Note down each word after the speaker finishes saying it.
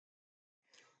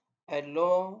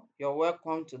Hello, you're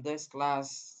welcome to this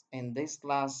class. In this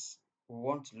class, we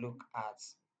want to look at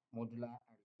modular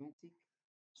arithmetic.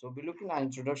 So we'll be looking at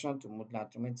introduction to modular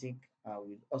arithmetic.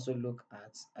 We'll also look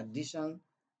at addition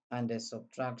and the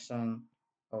subtraction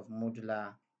of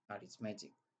modular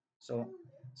arithmetic. So,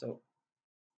 so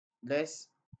let's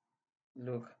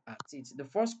look at it. The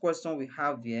first question we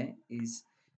have here is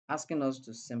asking us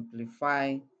to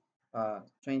simplify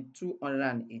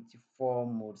 284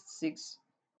 mod 6.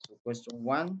 So question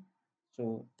 1.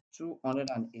 So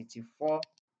 284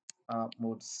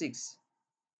 mod 6.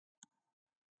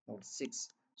 Mod 6.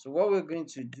 So what we're going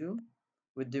to do,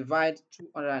 we divide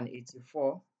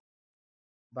 284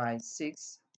 by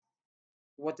 6.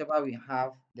 Whatever we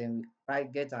have, then I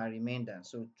get our remainder.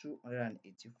 So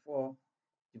 284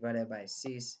 divided by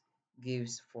 6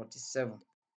 gives 47.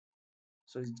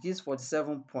 So it gives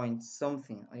 47 point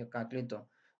something on your calculator.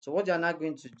 So what you are now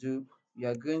going to do, you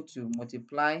are going to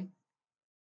multiply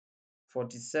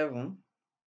 47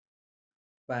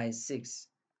 by 6,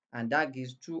 and that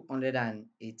gives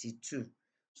 282.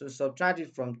 So subtract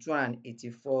it from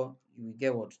 284, you will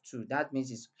get what? 2. That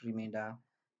means it's remainder.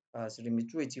 So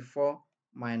remainder 284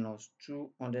 minus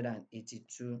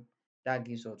 282, that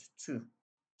gives us 2.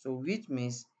 So which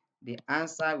means the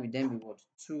answer will then be what?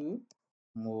 2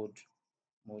 mod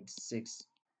 6,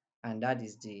 and that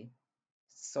is the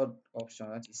third option,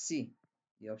 that is C.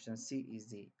 The option C is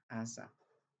the answer.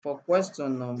 For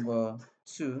question number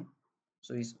 2,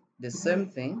 so it's the same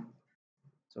thing.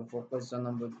 So for question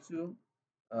number 2,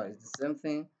 it's the same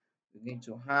thing. We're going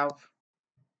to have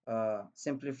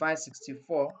simplify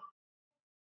 64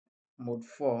 mod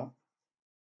 4,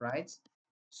 right?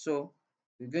 So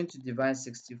we're going to divide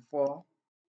 64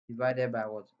 divided by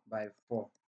what? By 4.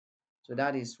 So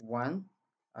that is 1,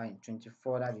 and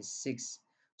 24, that is 6.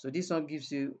 So this one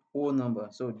gives you whole number.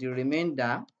 So the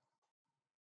remainder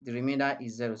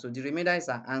is 0. So the remainder is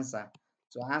our answer.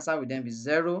 So our answer will then be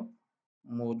 0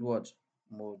 mod what?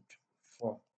 Mod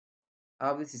 4. I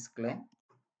hope this is clear.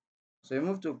 So we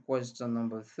move to question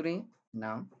number 3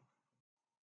 now.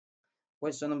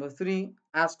 Question number 3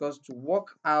 asks us to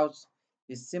work out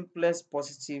the simplest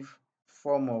positive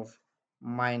form of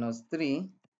minus 3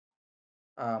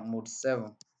 mod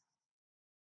 7.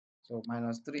 So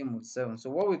minus 3 mod 7.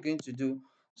 So what we're going to do,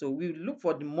 so we look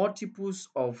for the multiples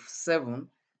of 7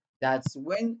 that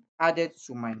when added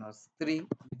to minus 3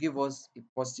 will give us a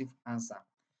positive answer.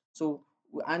 So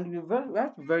and we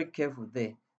have to be very careful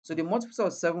there. So the multiples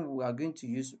of 7 we are going to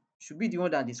use should be the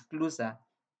one that is closer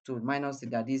to minus 3.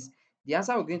 That is, the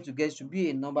answer we're going to get should be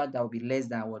a number that will be less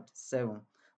than what? 7.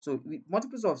 So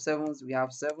multiples of 7s, we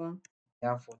have 7, we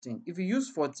have 14. If you use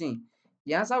 14,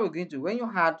 the answer we're going to, when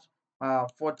you add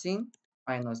 14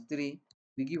 minus 3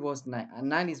 will give us 9, and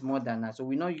 9 is more than 9, so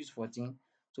we not use 14.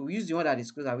 So we use the one that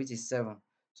is closer, which is 7.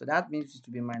 So that means it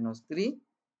to be minus 3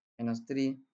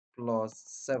 plus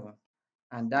 7,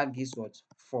 and that gives what?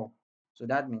 4. So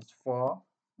that means 4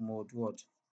 mod what?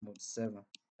 Mod 7.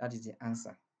 That is the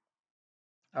answer.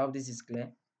 I hope this is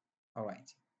clear. All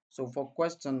right. So for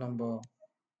question number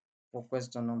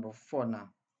 4 now.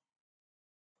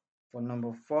 For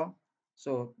number 4,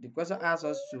 so the question asks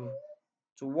us to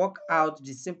work out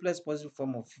the simplest possible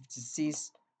form of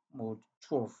 56 mod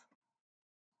 12.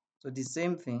 So the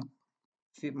same thing,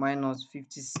 minus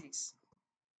 56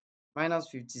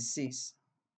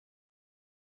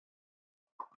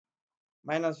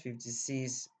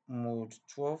 mod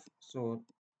 12. So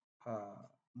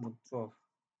mod 12.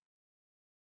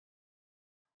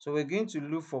 So we're going to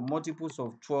look for multiples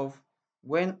of 12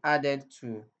 when added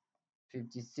to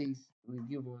 56 will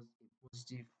give us a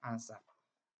positive answer,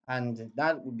 and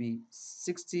that would be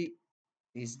 60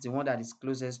 is the one that is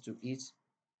closest to it.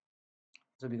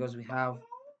 So because we have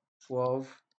 12,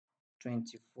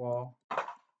 24,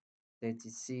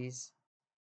 36,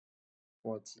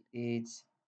 48,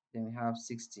 then we have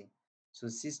 60. So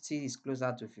 60 is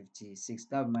closer to 56.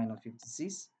 That would be minus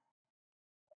 56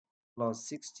 plus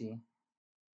 60.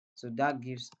 So that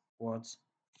gives what?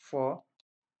 4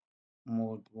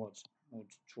 mod what? Mod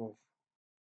 12.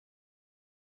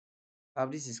 Now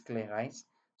this is clear, right?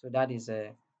 So that is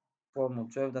a 4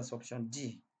 mod 12. That's option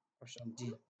D. Option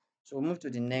D. So we'll move to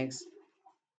the next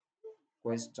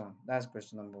question. That's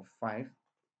question number 5.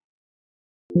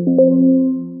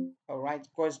 All right,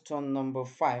 question number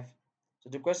 5. So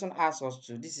the question asks us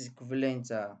to, this is equivalent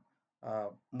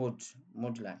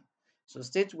modular. So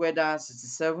state whether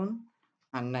 67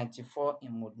 and 94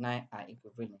 in mode 9 are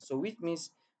equivalent. So which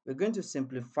means we're going to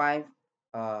simplify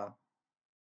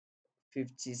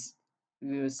 50.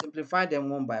 We will simplify them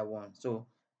one by one. So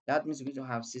that means we're going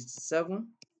to have 67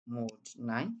 mode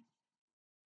 9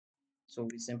 So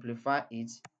we simplify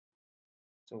it.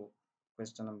 So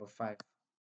question number 5.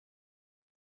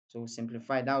 So we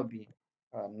simplify, that would be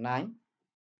 9.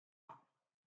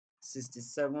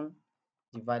 67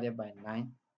 divided by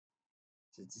 9.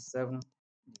 67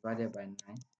 divided by 9.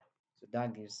 So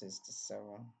that gives 67.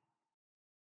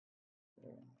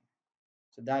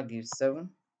 So that gives 7.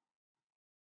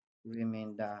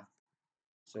 Remainder.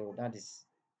 So that is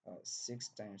 6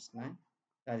 times 9.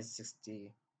 That is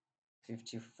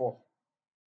 54.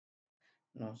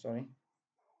 No, sorry.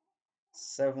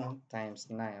 7 times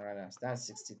 9 rather. So that's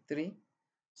 63.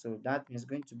 So that is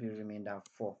going to be remainder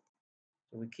 4.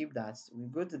 So we keep that. We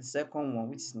go to the second one,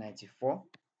 which is 94.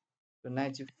 So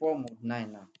 94 mod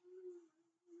 9 now.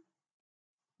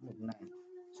 Mod 9.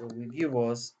 So we give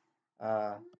us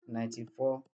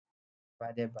 94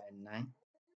 divided by 9.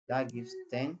 That gives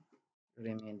 10.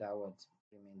 Remainder what?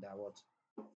 Remainder what?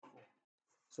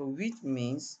 So which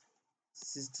means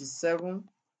 67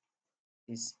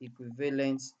 is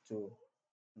equivalent to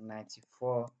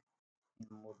 94 in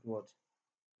mod what?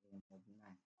 In mod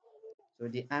 9. So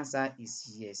the answer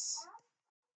is yes.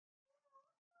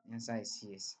 The answer is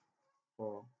yes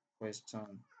for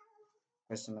question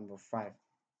number 5.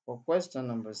 For question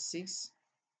number 6,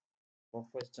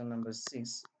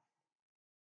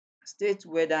 state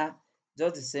whether,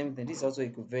 just the same thing, this is also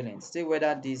equivalent. State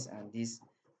whether this and this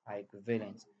are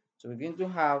equivalent. So we're going to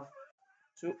have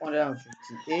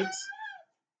 258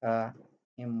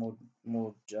 in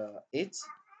mode 8.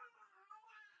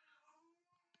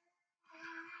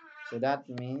 So that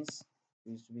means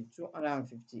it should be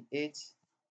 258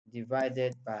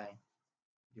 divided by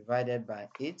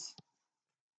 8.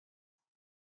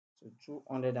 So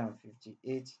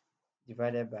 258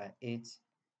 divided by 8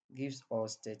 gives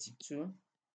us 32.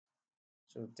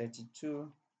 So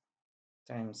 32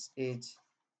 times 8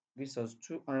 gives us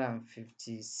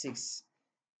 256.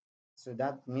 So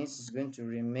that means it's going to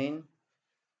remain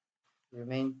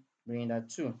remainder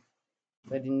 2.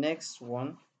 But the next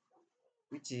one,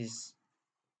 which is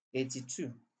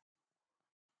 82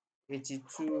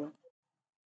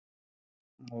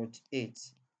 mod 8.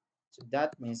 So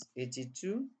that means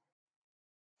 82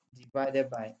 divided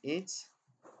by 8 is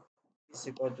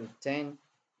equal to 10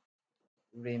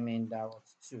 remainder of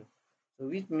 2. So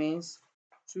which means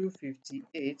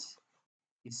 258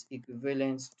 is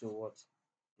equivalent to what?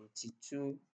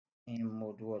 82 in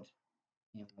mode what?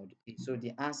 In mode 8. So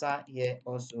the answer here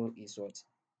also is what?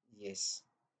 Yes.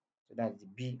 So that's the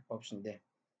B option there.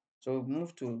 So we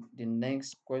move to the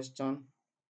next question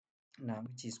now,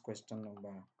 which is question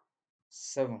number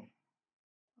 7.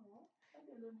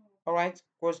 All right,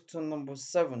 question number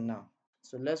 7 now.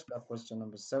 So let's look at question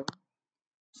number 7.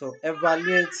 So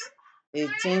evaluate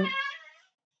 18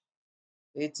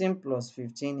 plus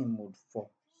 15 in mode 4.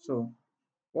 So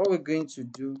what we're going to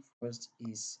do first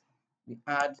is we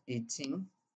add 18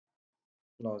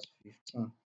 plus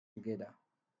 15 together.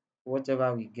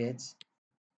 Whatever we get,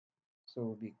 so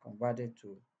will be converted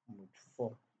to mode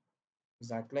 4. Is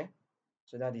that clear?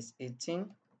 So that is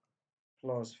 18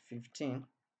 plus 15.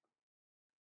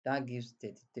 That gives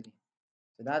 33.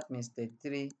 So that means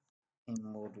 33 in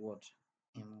mode what?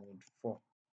 In mode 4.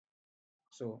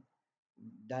 So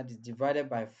that is divided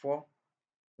by 4.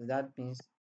 So that means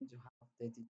you need to have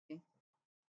 33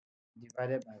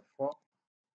 divided by 4,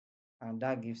 and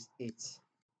that gives 8.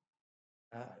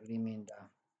 Remainder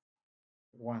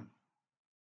 1.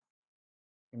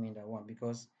 Remainder 1,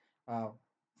 because 4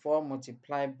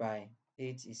 multiplied by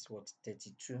 8 is what?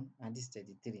 32, and this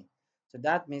 33. So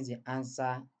that means the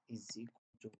answer is equal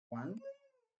to 1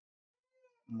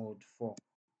 mod 4.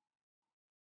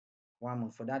 1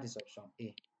 mod 4, that is option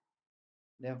A.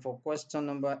 Then for question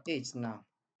number 8 now.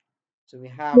 So we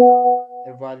have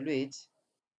evaluate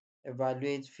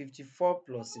 54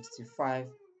 plus 65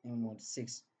 in mod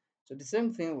 6. So the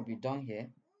same thing will be done here.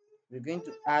 We're going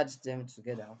to add them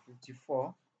together.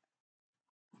 54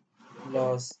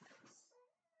 plus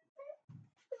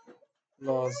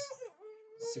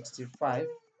 65.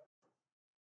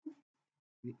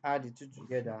 We add the two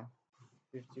together.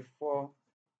 54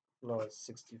 plus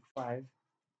 65,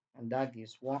 and that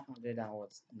gives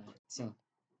 119.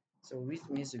 So which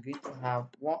means you're going to have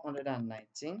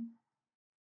 119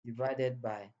 divided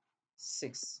by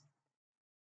 6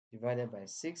 divided by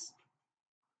 6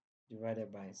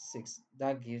 divided by 6.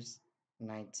 That gives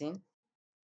 19.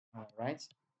 All right.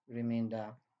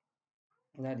 Remainder,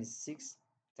 that is 6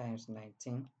 times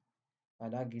 19.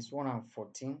 And that gives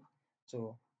 114.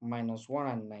 So minus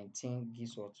 119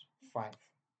 gives what? 5.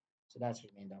 So that's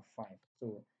remainder 5.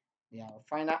 So the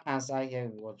final answer here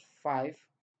was 5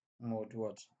 mod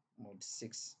what? Mod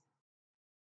 6.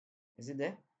 Is it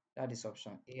there? That is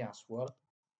option A as well.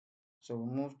 So we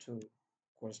move to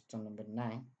question number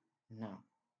 9 now.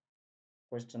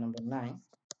 Question number 9.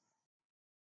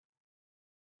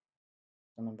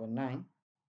 Question number 9.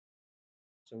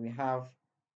 So we have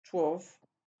 12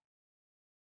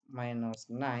 minus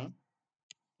 9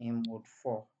 in mode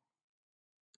 4.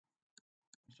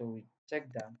 So we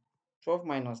check that 12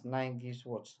 minus 9 gives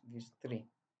what? Gives 3.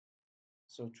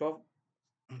 So 12,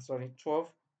 sorry, 12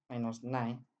 minus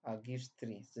 9 gives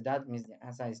 3. So that means the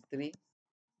answer is 3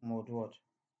 mode what?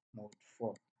 Mode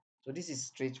 4. So this is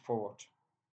straightforward.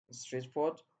 It's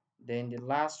straightforward. Then the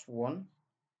last one,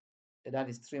 that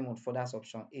is 3 mode 4. That's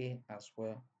option A as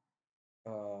well.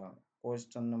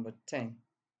 Question number 10.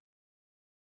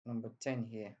 Number 10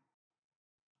 here.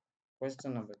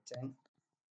 Question number 10.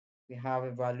 We have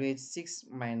evaluate 6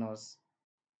 minus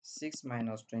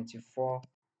 24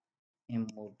 in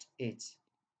mode 8.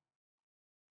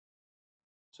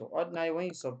 So ordinarily, when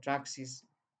you subtract 6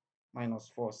 minus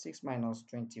 4, 6 minus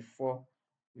 24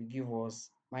 will give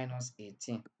us minus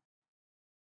 18.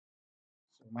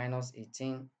 So minus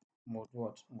 18 mode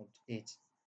what? Mode 8.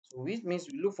 So which means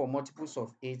we look for multiples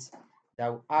of 8 that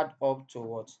will add up to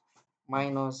what?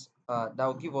 Minus, that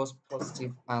will give us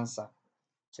positive answer.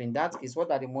 So in that case,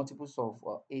 what are the multiples of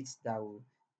 8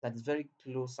 that is very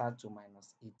closer to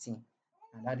minus 18?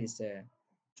 And that is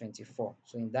 24.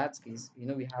 So in that case,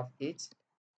 we have 8,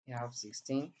 we have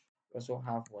 16, we also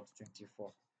have what?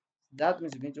 24. That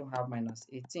means we're going to have minus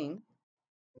 18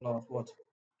 plus what?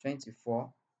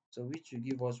 24. So which will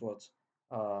give us what?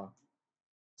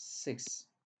 6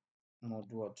 mod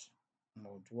what?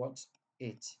 Mod what?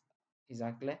 8. Is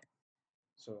that clear?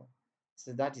 So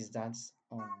that is that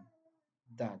on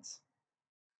that.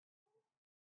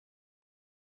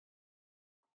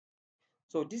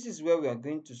 So this is where we are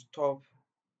going to stop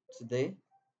today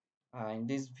in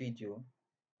this video.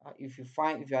 If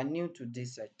you are new to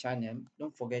this channel,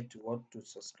 don't forget to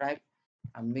subscribe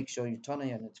and make sure you turn on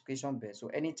your notification bell, so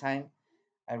anytime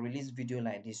I release video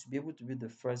like this, you'll be able to be the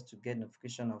first to get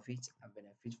notification of it and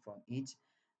benefit from it.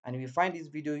 And if you find this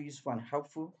video useful and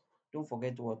helpful, don't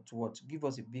forget to give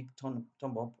us a big thumb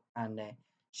up, and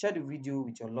share the video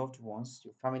with your loved ones,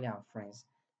 your family and friends.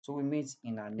 So we meet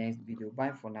in our next video.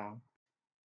 Bye for now.